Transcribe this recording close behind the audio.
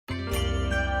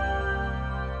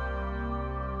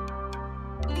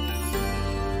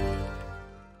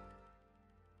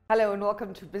Hello and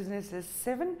welcome to Business is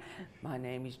 7. My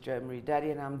name is Jo Marie Daddy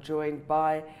and I'm joined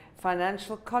by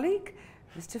financial colleague,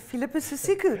 Mr. Philippus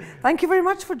Sisiku. Thank you very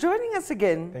much for joining us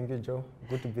again. Thank you, Joe.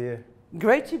 Good to be here.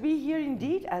 Great to be here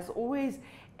indeed. As always,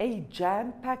 a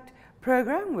jam-packed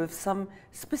program with some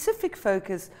specific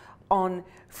focus on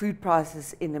food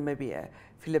prices in Namibia.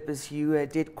 Philippus, you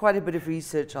did quite a bit of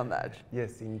research on that.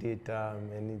 Yes, indeed.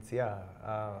 And it's,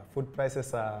 food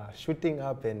prices are shooting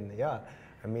up and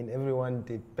I mean, everyone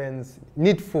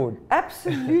need food.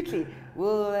 Absolutely.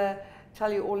 We'll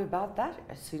tell you all about that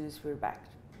as soon as we're back.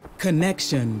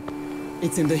 Connection.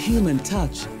 It's in the human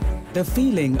touch, the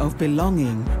feeling of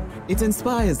belonging. It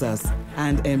inspires us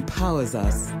and empowers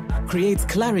us, creates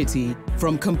clarity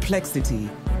from complexity.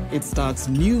 It starts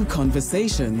new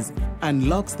conversations,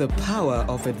 unlocks the power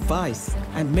of advice,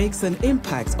 and makes an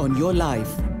impact on your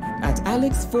life. At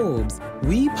Alex Forbes,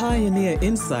 we pioneer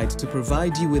insight to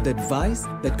provide you with advice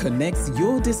that connects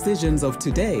your decisions of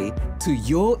today to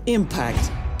your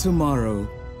impact tomorrow.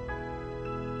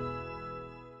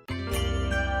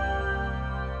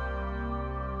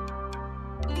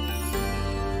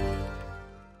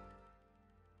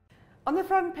 On the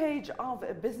front page of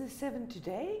Business 7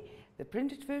 today, the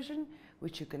printed version,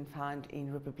 which you can find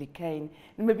in Republikein,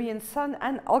 Namibian Sun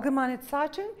and Algemene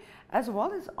Zeitung, as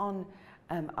well as on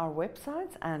our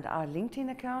websites and our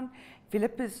LinkedIn account.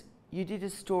 Philippus, you did a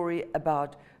story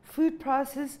about food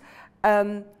prices.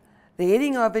 The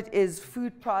heading of it is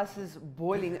 "Food Prices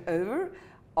Boiling Over."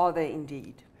 Are they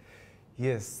indeed?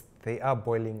 Yes, they are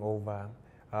boiling over.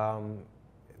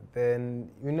 Then,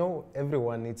 you know,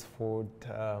 everyone needs food.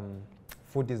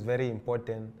 Food is very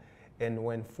important. And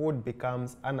when food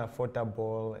becomes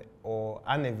unaffordable or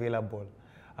unavailable,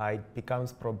 it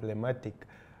becomes problematic.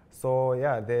 So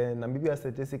the Namibia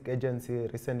Statistics Agency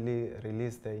recently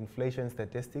released the inflation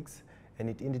statistics, and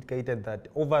it indicated that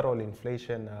overall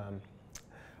inflation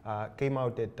came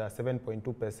out at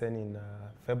 7.2% in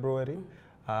February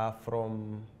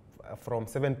from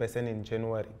 7% in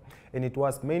January. And it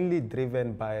was mainly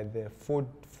driven by the food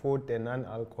and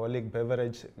non-alcoholic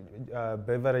beverages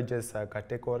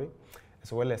category,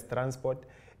 as well as transport.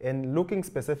 And looking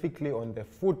specifically on the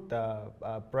food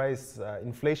price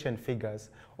inflation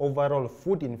figures, overall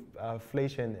food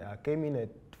inflation came in at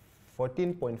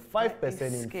 14.5%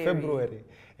 in February,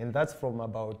 and that's from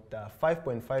about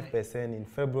 5.5% in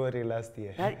February last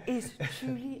year. That is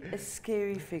truly a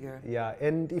scary figure. Yeah,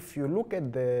 and if you look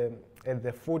at the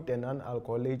food and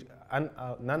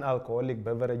non-alcoholic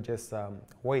beverages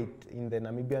weight in the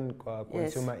Namibian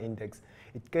Consumer Index,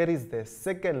 it carries the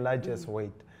second largest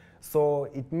weight. So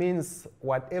it means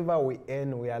whatever we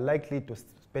earn, we are likely to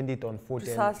spend it on food.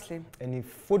 Precisely. And if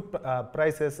food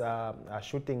prices are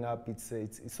shooting up, it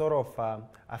sort of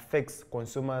affects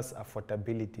consumers'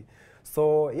 affordability.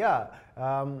 So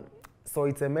so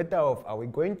it's a matter of, are we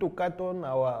going to cut on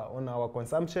our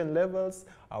consumption levels?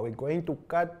 Are we going to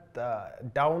cut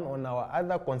down on our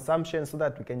other consumption so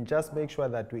that we can just make sure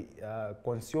that we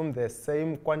consume the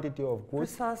same quantity of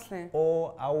goods? Precisely.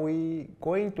 Or are we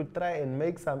going to try and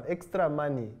make some extra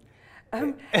money?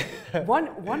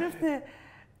 One of the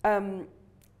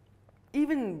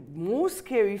even more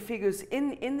scary figures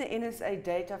in the NSA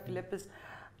data, Philippus,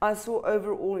 I saw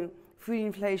overall food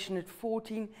inflation at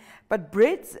 14%, but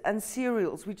breads and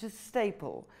cereals, which is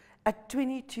staple, at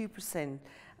 22%.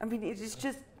 I mean, it is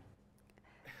just,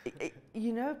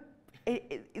 you know,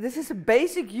 this is a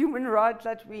basic human right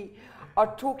that we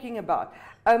are talking about.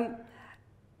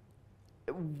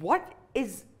 What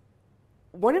is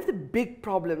one of the big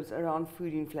problems around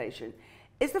food inflation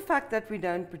is the fact that we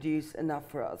don't produce enough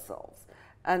for ourselves,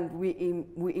 and we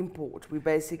import. We're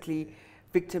basically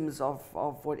victims of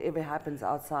whatever happens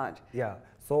outside. Yeah,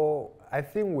 so I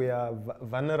think we are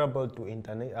vulnerable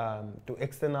to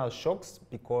external shocks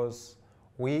because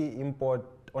we import,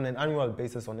 on an annual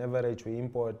basis, on average, we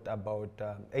import about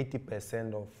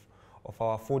 80% of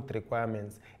our food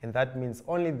requirements. And that means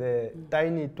only the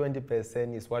tiny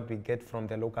 20% is what we get from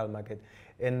the local market.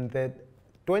 And that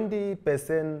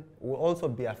 20% will also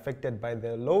be affected by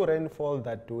the low rainfall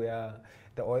that we are,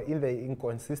 or in the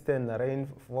inconsistent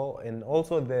rainfall, and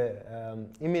also the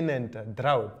imminent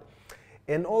drought.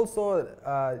 And also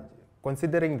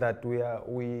considering that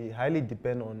we highly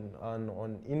depend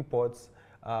on imports,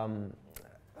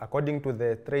 according to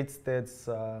the trade stats,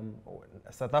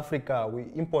 South Africa, we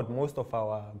import most of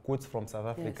our goods from South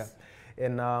Africa. Yes.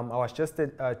 And I was just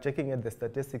checking at the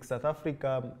statistics. South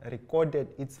Africa recorded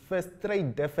its first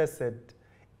trade deficit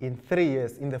in 3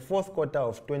 years, in the fourth quarter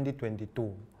of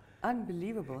 2022.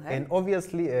 Unbelievable, hey? And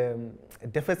obviously, a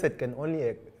deficit can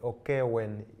only occur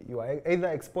when you are either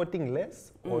exporting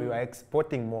less or you are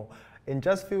exporting more. In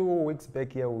just a few weeks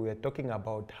back here, we were talking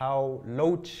about how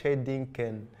load shedding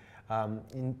can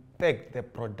impact the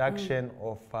production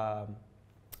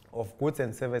of goods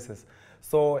and services.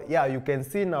 So yeah, you can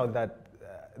see now that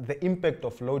the impact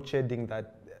of load shedding,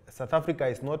 that South Africa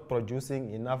is not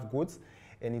producing enough goods,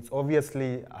 and it's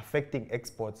obviously affecting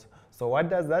exports. So what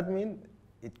does that mean?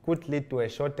 It could lead to a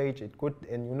shortage. It could,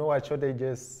 and you know what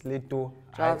shortages lead to?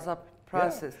 Drives up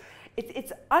prices. Yeah.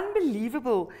 It's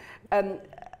unbelievable.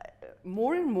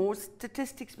 More and more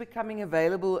statistics becoming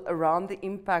available around the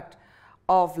impact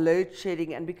of load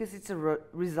shedding, and because it's a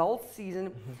results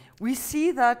season, we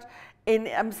see that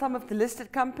in some of the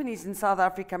listed companies in South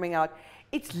Africa coming out,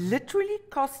 it's literally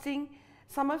costing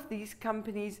some of these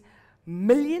companies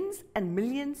millions and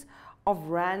millions of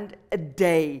rand a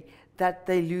day that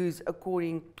they lose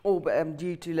according or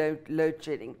due to load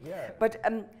shedding. Yeah. But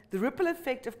the ripple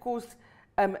effect, of course,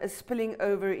 is spilling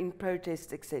over in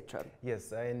protests, etc.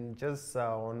 Yes, and just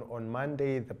on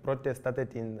Monday, the protest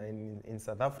started in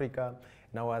South Africa.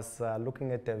 And I was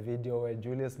looking at a video where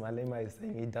Julius Malema is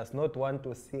saying he does not want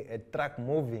to see a truck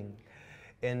moving.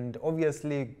 And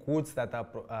obviously, goods that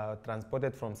are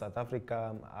transported from South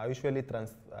Africa are usually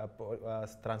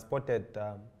transported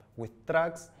with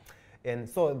trucks. And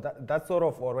so that sort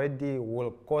of already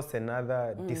will cause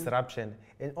another disruption.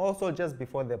 And also just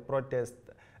before the protest,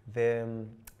 the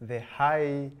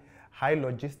high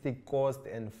logistic cost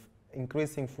and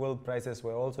increasing fuel prices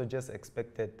were also just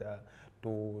expected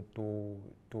to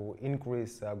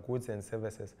increase goods and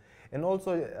services. And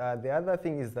also the other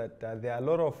thing is that there are a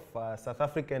lot of South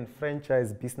African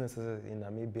franchise businesses in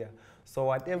Namibia. So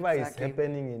whatever is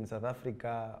happening in South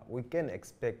Africa, we can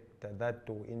expect that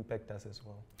to impact us as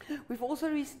well. We've also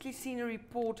recently seen a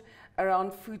report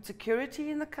around food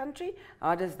security in the country.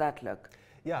 How does that look?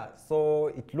 Yeah, so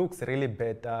it looks really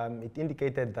bad. It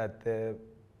indicated that the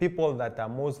people that are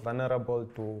most vulnerable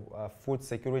to food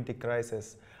security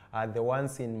crisis are the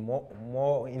ones in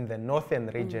more in the northern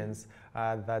regions.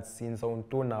 That's in Zone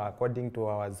 2 now, according to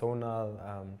our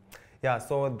zonal. Yeah,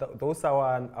 so those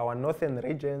are our northern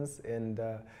regions, and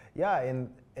yeah,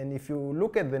 and if you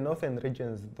look at the northern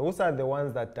regions, those are the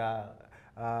ones that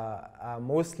are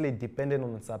mostly dependent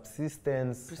on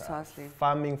subsistence,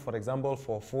 farming, for example,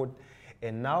 for food.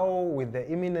 And now with the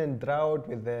imminent drought,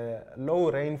 with the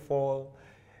low rainfall,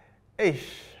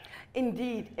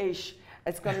 Indeed,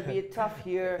 it's going to be a tough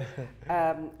year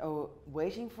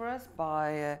waiting for us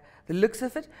by the looks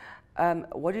of it.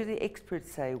 What do the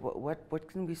experts say? What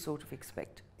can we sort of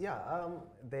expect? Yeah,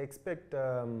 they expect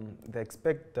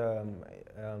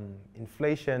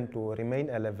inflation to remain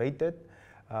elevated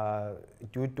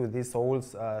due to these whole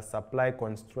supply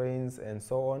constraints and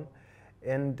so on.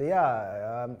 And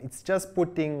yeah, it's just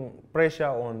putting pressure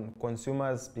on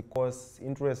consumers because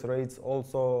interest rates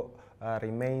also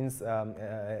remains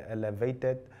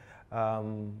elevated.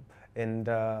 And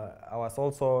I was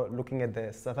also looking at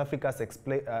the South Africa's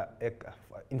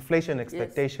inflation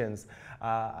expectations.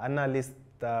 Yes. Analysts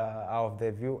are of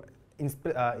the view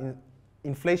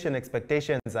inflation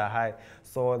expectations are high.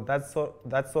 So that's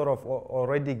sort of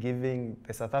already giving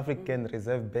the South African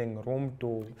Reserve Bank room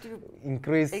to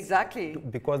increase. Exactly.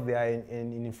 Because they are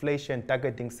in inflation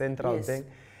targeting central bank.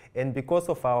 And because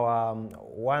of our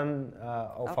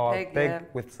our peg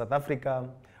with South Africa,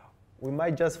 we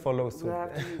might just follow suit. We'll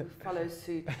have to follow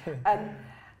suit.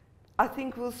 I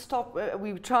think we'll stop.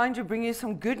 We're trying to bring you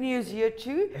some good news here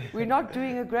too. We're not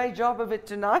doing a great job of it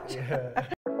tonight. Yeah.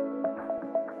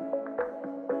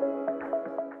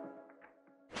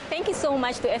 Thank you so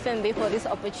much to FNB for this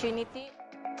opportunity.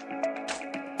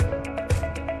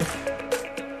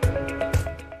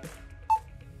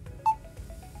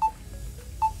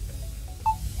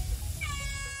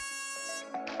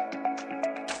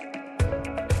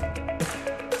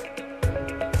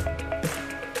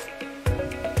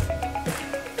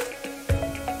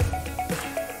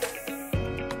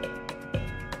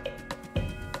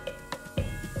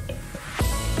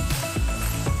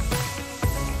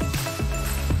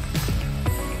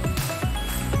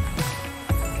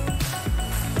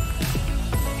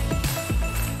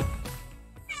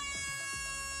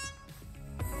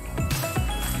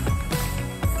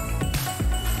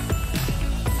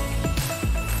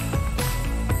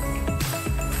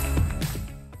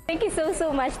 Thank you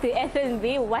so much to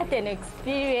FNB. What an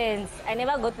experience. I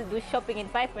never got to do shopping in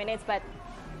 5 minutes, but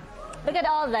look at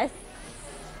all this.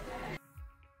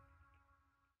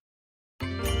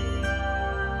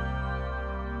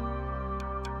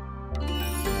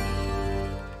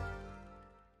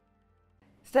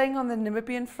 Staying on the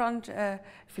Namibian front,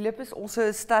 Philippus, also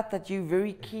a stat that you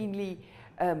very keenly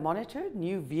monitored,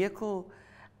 new vehicle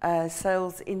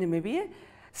sales in Namibia.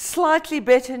 Slightly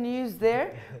better news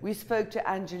there. We spoke to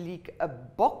Angelique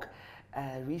Bock,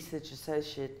 a research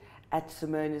associate at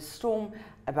Simonis Storm,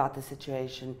 about the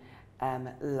situation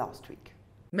last week.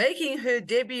 Making her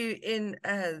debut in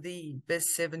the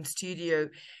Biz 7 studio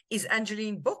is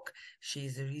Angeline Bock.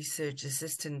 She's a research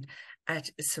assistant at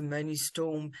Simonis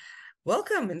Storm.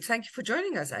 Welcome and thank you for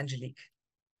joining us, Angelique.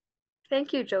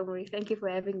 Thank you, Jo Marie. Thank you for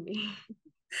having me.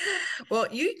 Well,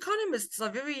 you economists are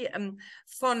very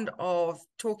fond of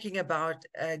talking about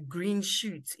green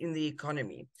shoots in the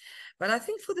economy. But I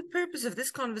think for the purpose of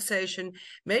this conversation,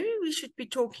 maybe we should be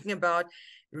talking about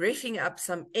revving up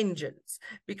some engines,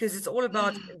 because it's all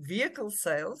about vehicle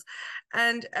sales.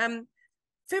 And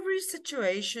February's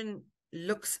situation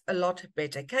looks a lot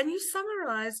better. Can you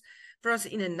summarize for us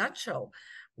in a nutshell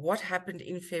what happened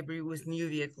in February with new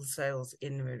vehicle sales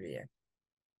in Namibia?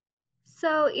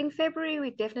 So in February,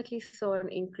 we definitely saw an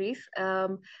increase.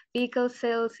 Vehicle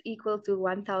sales equal to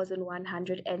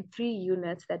 1,103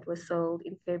 units that were sold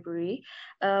in February.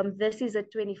 This is a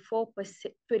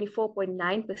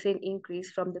 24.9%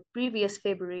 increase from the previous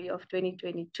February of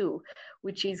 2022,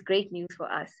 which is great news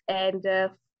for us. And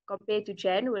compared to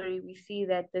January, we see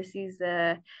that this is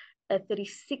a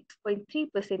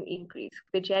 36.3% increase.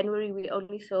 For January, we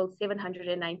only sold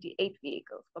 798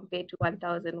 vehicles compared to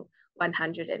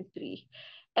 1,103.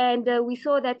 And we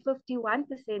saw that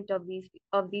 51%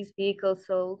 of these vehicles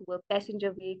sold were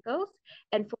passenger vehicles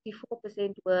and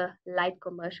 44% were light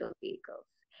commercial vehicles.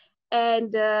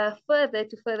 And further that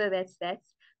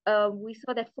stats, we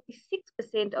saw that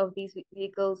 46% of these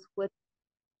vehicles were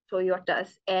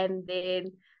Toyotas, and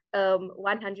then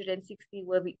 160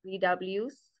 were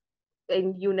VWs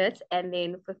in units, and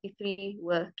then 53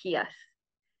 were Kias.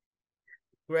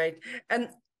 Great. And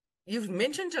you've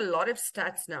mentioned a lot of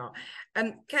stats now.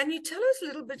 Can you tell us a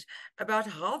little bit about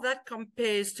how that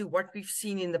compares to what we've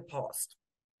seen in the past?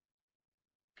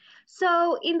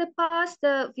 So in the past,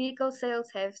 the vehicle sales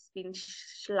have been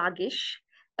sluggish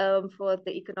for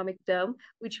the economic term,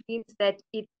 which means that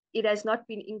it has not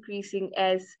been increasing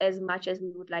as much as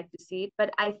we would like to see it.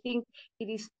 But I think it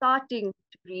is starting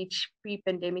to reach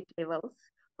pre-pandemic levels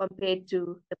compared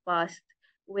to the past,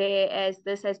 whereas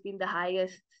this has been the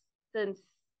highest since,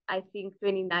 I think,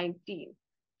 2018.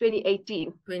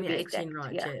 2018,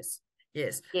 right, yeah.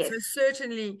 Yes. So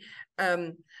certainly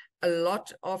a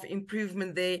lot of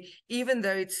improvement there, even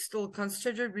though it's still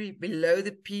considerably below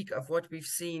the peak of what we've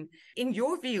seen. In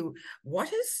your view, what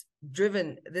has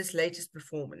driven this latest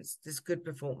performance, this good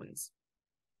performance?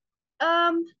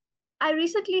 I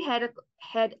recently had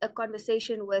a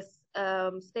conversation with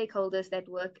stakeholders that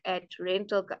work at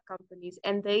rental companies,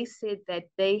 and they said that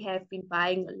they have been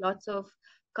buying lots of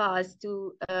cars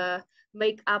to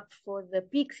make up for the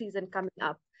peak season coming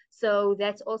up. So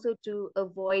that's also to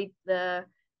avoid the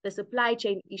supply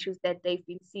chain issues that they've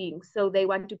been seeing. So they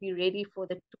want to be ready for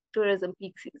the tourism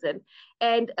peak season.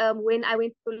 And when I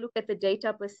went to look at the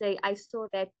data per se, I saw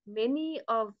that many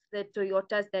of the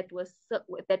Toyotas that were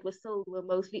sold were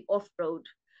mostly off-road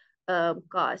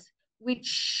cars,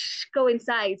 which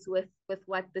coincides with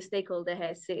what the stakeholder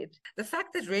has said. The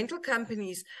fact that rental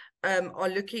companies are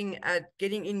looking at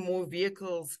getting in more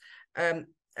vehicles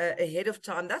ahead of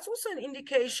time, that's also an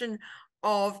indication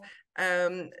of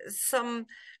some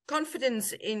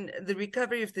confidence in the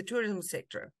recovery of the tourism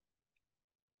sector.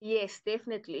 Yes,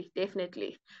 definitely.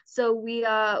 So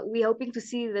we're hoping to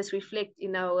see this reflect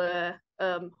in our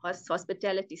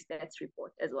hospitality stats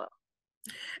report as well.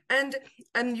 And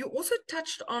you also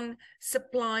touched on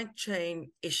supply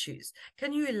chain issues.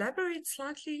 Can you elaborate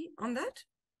slightly on that?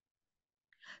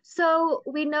 So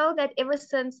we know that ever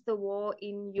since the war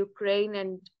in Ukraine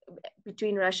and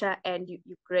between Russia and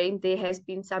Ukraine, there has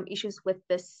been some issues with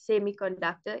the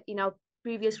semiconductor. In our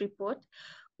previous report,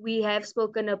 we have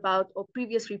spoken about, or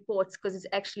previous reports, because it's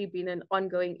actually been an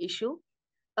ongoing issue.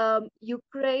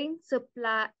 Ukraine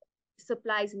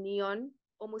supplies neon,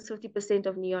 almost 50%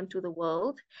 of neon to the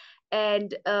world.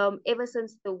 And ever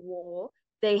since the war,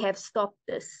 they have stopped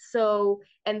this. So,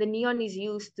 and the neon is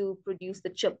used to produce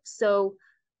the chips. So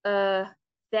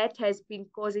that has been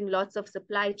causing lots of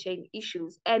supply chain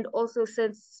issues. And also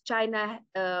since China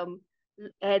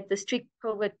had the strict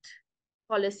COVID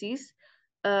policies,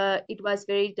 it was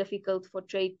very difficult for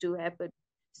trade to happen.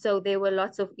 So there were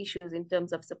lots of issues in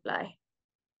terms of supply.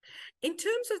 In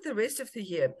terms of the rest of the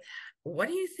year, what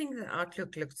do you think the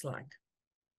outlook looks like?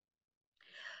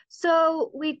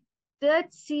 So we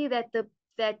did see that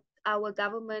our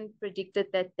government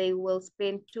predicted that they will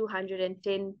spend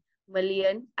 210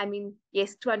 million.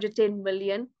 210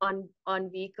 million on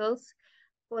vehicles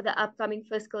for the upcoming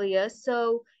fiscal year.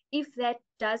 So if that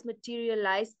does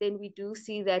materialize, then we do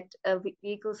see that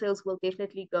vehicle sales will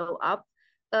definitely go up.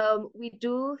 We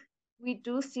do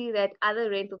see that other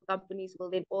rental companies will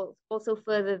then also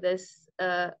further this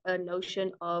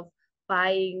notion of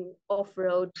buying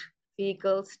off-road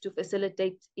vehicles to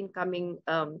facilitate incoming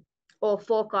or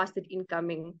forecasted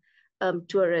incoming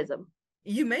tourism.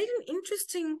 You made an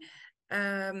interesting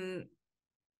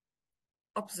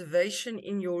observation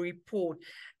in your report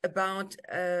about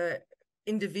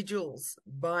individuals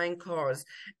buying cars,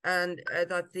 and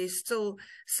that there's still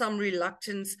some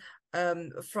reluctance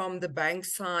from the bank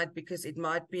side because it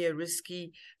might be a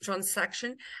risky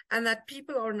transaction, and that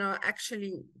people are now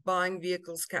actually buying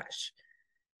vehicles cash.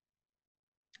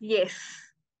 Yes,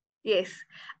 yes.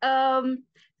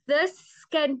 This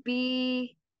can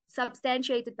be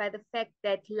substantiated by the fact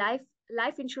that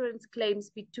life insurance claims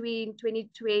between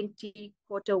 2020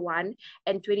 Q1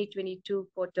 and 2022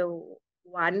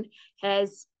 Q1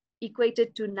 has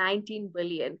equated to 19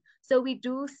 billion. So we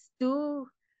do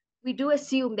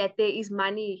assume that there is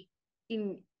money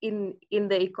in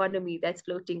the economy that's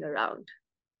floating around,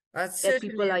 that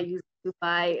people are using to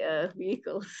buy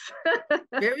vehicles.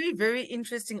 Very, very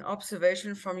interesting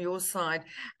observation from your side.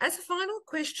 As a final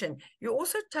question, you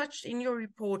also touched in your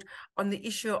report on the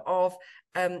issue of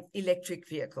electric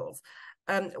vehicles.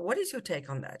 What is your take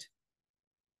on that?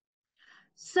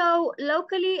 So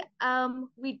locally,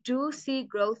 we do see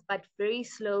growth, but very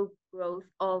slow growth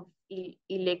of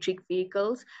electric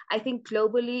vehicles. I think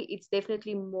globally, it's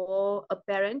definitely more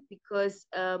apparent because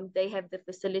they have the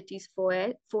facilities for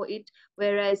it.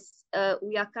 Whereas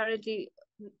we are currently,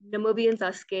 Namibians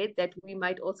are scared that we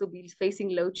might also be facing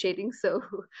load shedding. So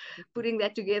putting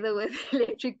that together with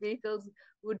electric vehicles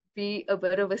would be a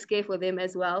bit of a scare for them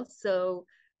as well. So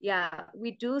yeah,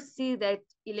 we do see that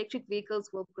electric vehicles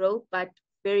will grow, but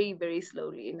very, very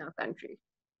slowly in our country.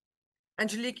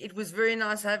 Angelique, it was very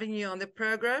nice having you on the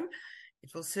program.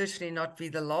 It will certainly not be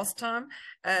the last time.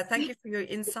 Thank you for your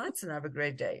insights and have a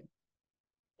great day.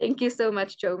 Thank you so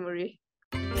much, Jo Marie.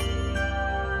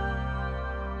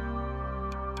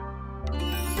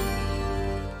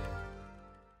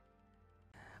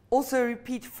 Also a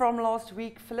repeat from last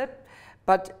week, Philip,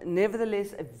 but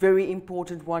nevertheless a very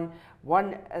important one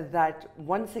that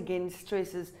once again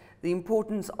stresses the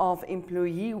importance of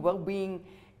employee well-being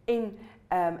in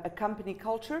a company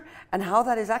culture and how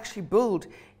that is actually built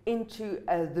into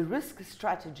the risk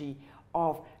strategy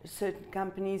of certain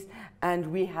companies.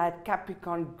 And we had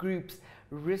Capricorn Group's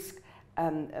risk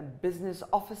business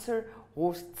officer,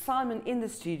 Horst Simon, in the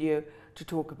studio to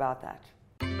talk about that.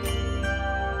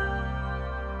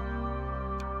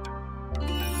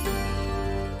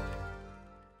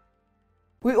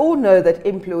 We all know that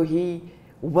employee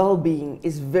well-being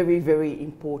is very, very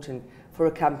important for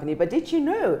a company, but did you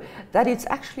know that it's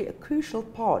actually a crucial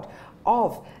part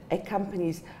of a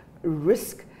company's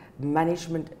risk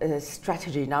management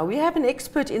strategy? Now, we have an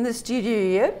expert in the studio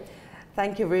here.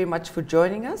 Thank you very much for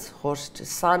joining us, Horst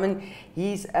Simon.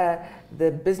 He's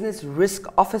the business risk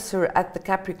officer at the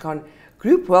Capricorn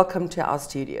Group. Welcome to our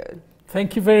studio.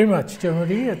 Thank you very much, Jo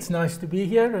Marie. It's nice to be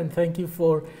here, and thank you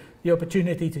for the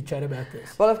opportunity to chat about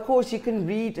this. Well, of course, you can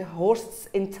read Horst's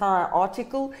entire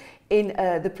article in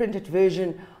the printed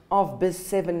version of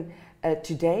Biz7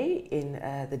 today in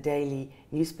the daily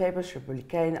newspapers,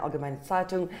 Republikein, Algemene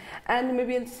Zeitung, and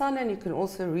Namibian Sun, and you can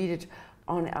also read it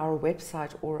on our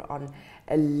website or on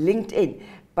LinkedIn.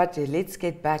 But let's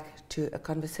get back to a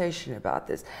conversation about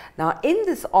this. Now, in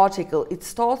this article, it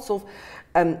starts off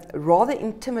rather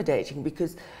intimidating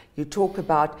because you talk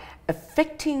about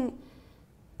effective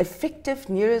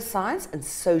neuroscience and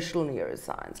social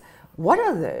neuroscience. What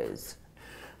are those?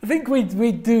 I think we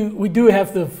do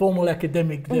have the formal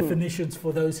academic definitions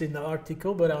for those in the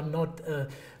article, but I'm not a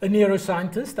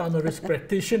neuroscientist, I'm a risk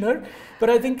practitioner.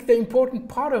 But I think the important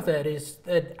part of that is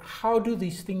that how do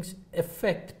these things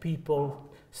affect people's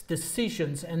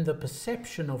decisions and the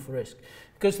perception of risk?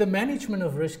 Because the management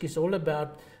of risk is all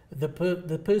about the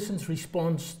person's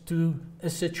response to a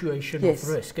situation of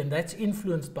risk, and that's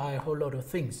influenced by a whole lot of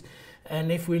things.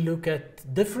 And if we look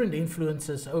at different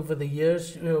influences over the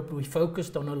years, we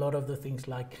focused on a lot of the things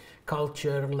like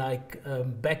culture, like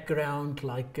background,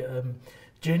 like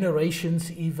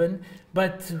generations even,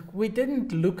 but we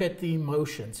didn't look at the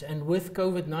emotions. And with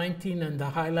COVID-19 and the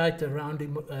highlight around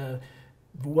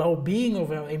well-being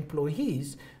of our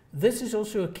employees, this is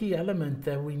also a key element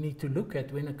that we need to look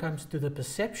at when it comes to the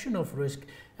perception of risk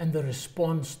and the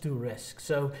response to risk.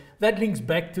 So that links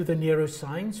back to the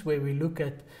neuroscience, where we look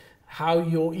at how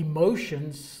your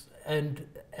emotions and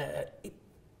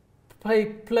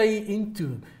play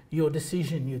into your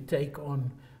decision you take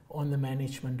on on the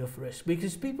management of risk,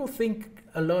 because people think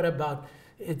a lot about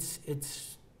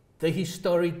it's the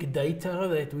historic data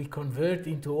that we convert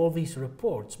into all these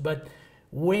reports, but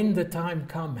when the time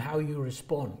comes, how you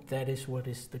respond, that is what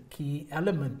is the key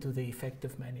element to the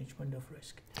effective management of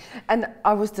risk. And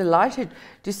I was delighted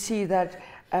to see that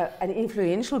an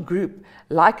influential group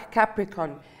like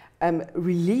Capricorn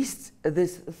released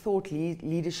this thought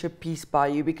leadership piece by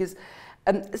you, because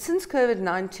since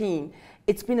COVID-19,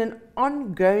 it's been an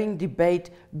ongoing debate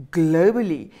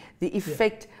globally, the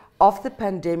effect of the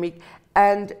pandemic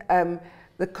and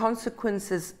the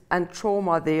consequences and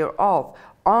trauma thereof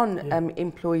on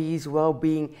employees'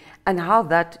 well-being, and how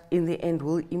that in the end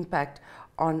will impact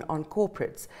on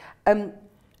corporates.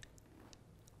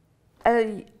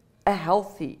 A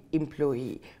healthy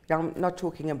employee, now I'm not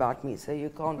talking about me, so you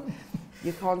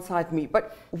can't cite me,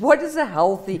 but what does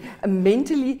a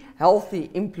mentally healthy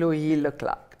employee look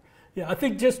like? Yeah, I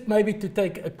think just maybe to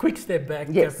take a quick step back,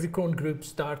 yes. Capricorn Group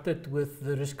started with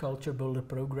the Risk Culture Builder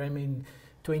program in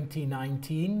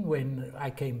 2019 when I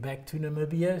came back to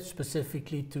Namibia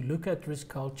specifically to look at risk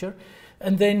culture.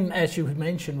 And then, as you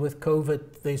mentioned, with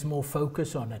COVID, there's more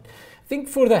focus on it. I think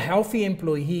for the healthy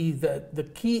employee, the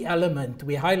key element,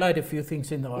 we highlight a few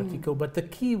things in the article, but the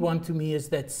key one to me is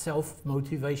that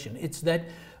self-motivation. It's that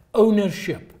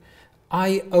ownership.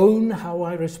 I own how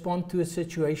I respond to a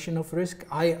situation of risk.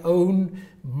 I own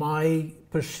my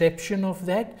perception of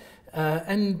that.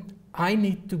 And I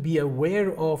need to be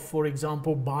aware of, for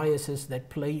example, biases that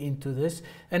play into this.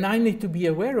 And I need to be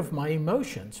aware of my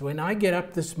emotions. When I get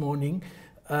up this morning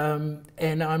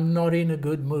and I'm not in a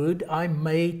good mood, I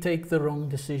may take the wrong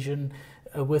decision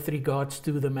with regards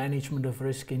to the management of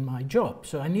risk in my job.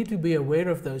 So I need to be aware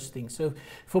of those things. So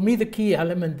for me, the key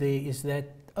element there is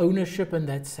that ownership and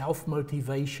that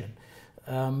self-motivation.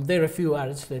 There are a few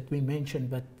others that we mentioned,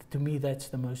 but to me that's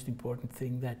the most important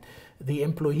thing, that the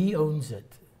employee owns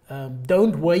it.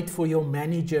 Don't wait for your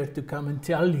manager to come and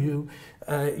tell you,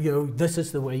 this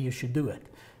is the way you should do it.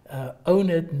 Own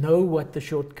it, know what the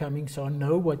shortcomings are,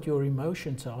 know what your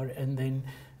emotions are, and then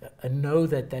know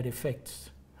that affects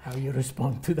how you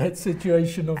respond to that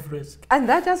situation of risk. And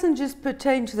that doesn't just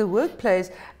pertain to the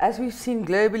workplace. As we've seen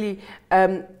globally,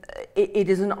 it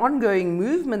is an ongoing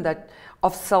movement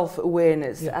of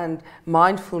self-awareness and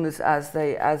mindfulness, as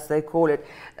they call it,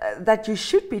 that you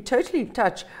should be totally in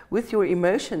touch with your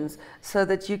emotions so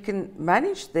that you can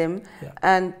manage them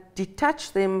and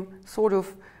detach them sort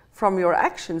of from your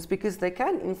actions, because they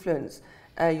can influence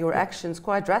your actions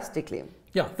quite drastically.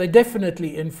 Yeah, they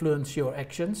definitely influence your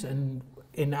actions, and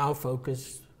in our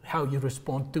focus, how you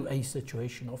respond to a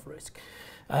situation of risk.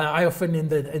 I often in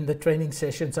the training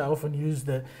sessions, I often use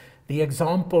the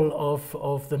example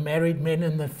of the married men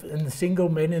and the single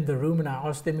men in the room, and I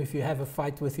ask them, if you have a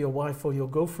fight with your wife or your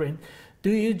girlfriend, do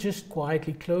you just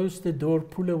quietly close the door,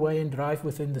 pull away and drive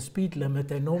within the speed limit?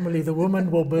 And normally the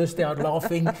woman will burst out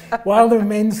laughing while the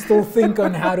men still think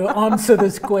on how to answer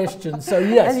this question. So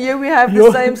yes. And here we have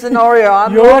the same scenario.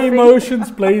 Your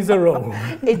emotions plays a role.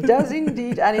 It does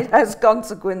indeed, and it has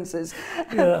consequences.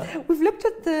 We've looked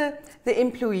at the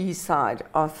employee side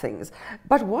of things,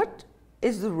 but what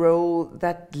is the role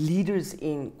that leaders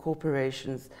in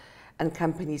corporations and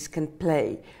companies can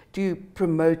play to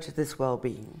promote this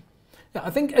well-being? Yeah, I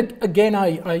think, again,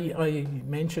 I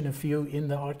mentioned a few in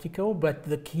the article, but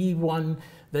the key one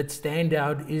that stand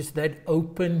out is that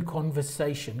open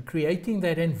conversation, creating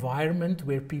that environment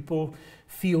where people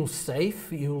feel safe.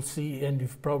 You'll see, and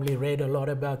you've probably read a lot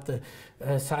about the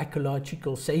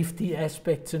psychological safety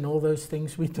aspects and all those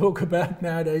things we talk about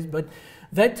nowadays, but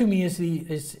that to me is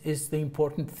the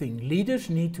important thing. Leaders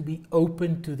need to be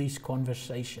open to these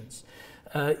conversations.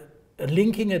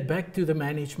 Linking it back to the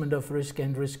management of risk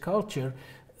and risk culture,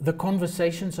 the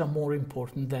conversations are more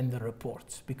important than the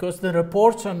reports, because the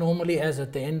reports are normally as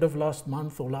at the end of last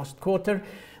month or last quarter,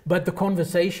 but the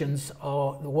conversations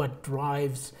are what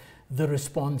drives the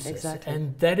responses. Exactly.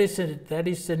 And that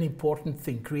is an important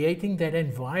thing, creating that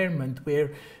environment where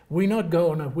we not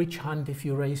go on a witch hunt if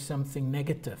you raise something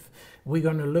negative. We're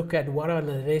going to look at what are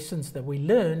the lessons that we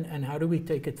learn and how do we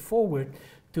take it forward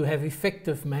to have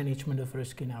effective management of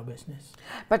risk in our business.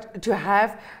 But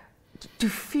to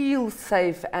feel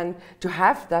safe and to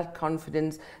have that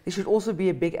confidence, there should also be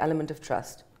a big element of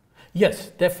trust. Yes,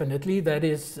 definitely. That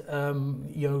is,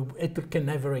 it can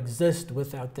never exist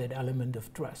without that element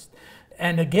of trust.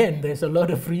 And again, there's a lot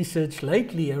of research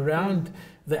lately around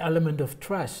the element of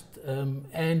trust,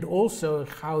 and also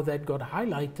how that got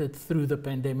highlighted through the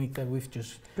pandemic that we've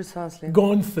just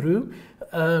gone through.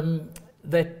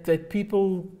 That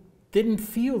people didn't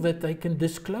feel that they can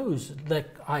disclose that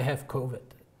I have COVID.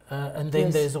 And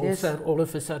then there's also all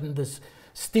of a sudden this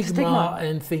stigma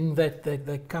and thing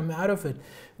that come out of it,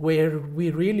 where we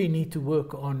really need to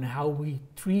work on how we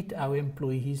treat our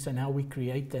employees and how we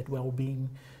create that well-being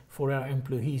for our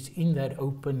employees in that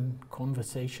open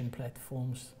conversation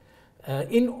platforms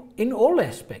in all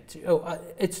aspects.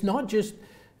 It's not just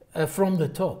from the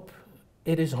top,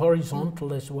 it is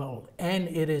horizontal as well, and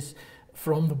it is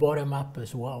from the bottom up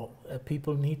as well.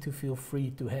 People need to feel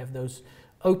free to have those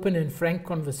open and frank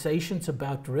conversations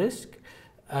about risk,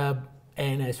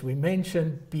 and as we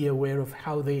mentioned, be aware of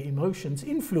how their emotions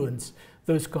influence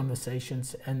those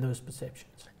conversations and those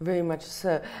perceptions. Very much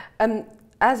so.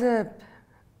 As a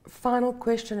final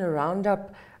question, a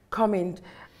roundup comment,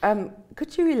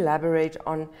 could you elaborate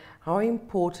on how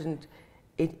important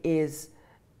it is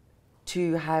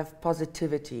to have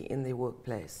positivity in the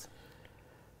workplace?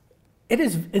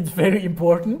 It's very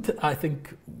important. I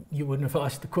think you wouldn't have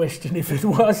asked the question if it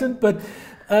wasn't, but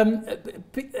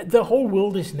the whole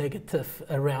world is negative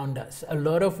around us. A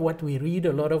lot of what we read,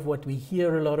 a lot of what we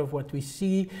hear, a lot of what we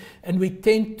see, and we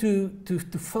tend to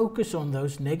focus on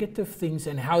those negative things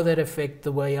and how that affect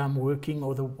the way I'm working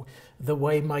or the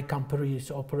way my company is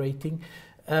operating.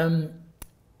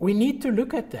 We need to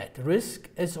look at that. Risk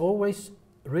is always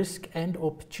risk and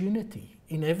opportunity.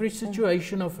 In every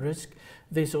situation of risk,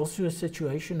 there's also a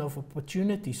situation of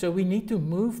opportunity. So we need to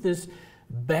move this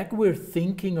backward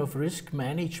thinking of risk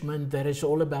management that is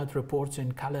all about reports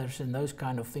and colors and those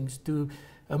kind of things to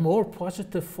a more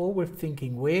positive forward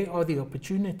thinking. Where are the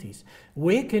opportunities?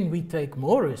 Where can we take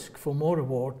more risk for more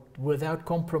reward without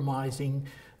compromising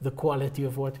the quality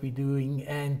of what we're doing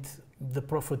and the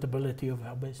profitability of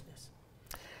our business?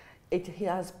 It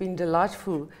has been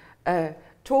delightful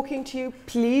talking to you.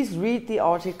 Please read the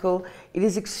article. It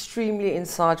is extremely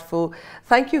insightful.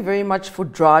 Thank you very much for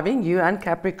driving, you and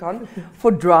Capricorn,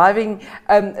 for driving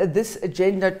this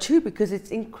agenda too, because it's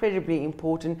incredibly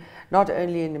important, not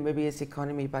only in Namibia's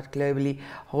economy, but globally.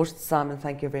 Horst Simon,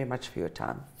 thank you very much for your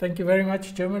time. Thank you very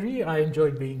much, Jo Marie. I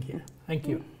enjoyed being here. Thank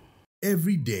you.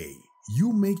 Every day,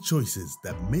 you make choices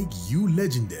that make you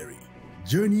legendary.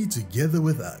 Journey together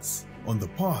with us on the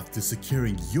path to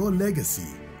securing your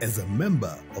legacy as a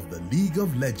member of the League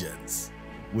of Legends.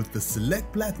 With the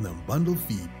Select Platinum Bundle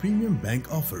Fee Premium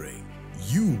Bank offering,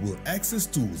 you will access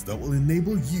tools that will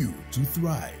enable you to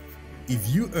thrive. If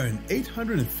you earn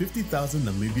 850,000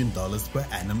 Namibian dollars per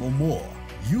annum or more,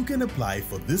 you can apply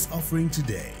for this offering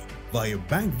today via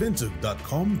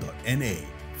bankvinted.com.na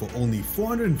for only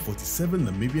 447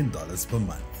 Namibian dollars per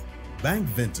month. Bank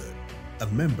Vinted, a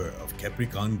member of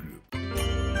Capricorn Group.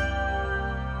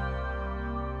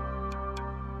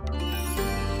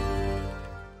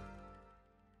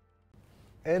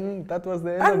 And that was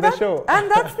the end of the show. And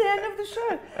that's the end of the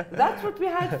show. That's what we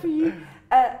had for you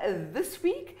this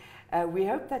week. We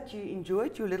hope that you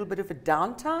enjoyed your little bit of a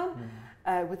downtime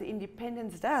with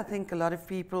Independence Day. I think a lot of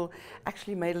people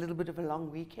actually made a little bit of a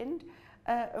long weekend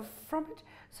from it.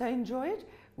 So enjoy it.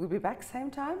 We'll be back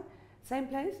same time, same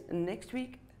place next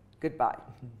week. Goodbye.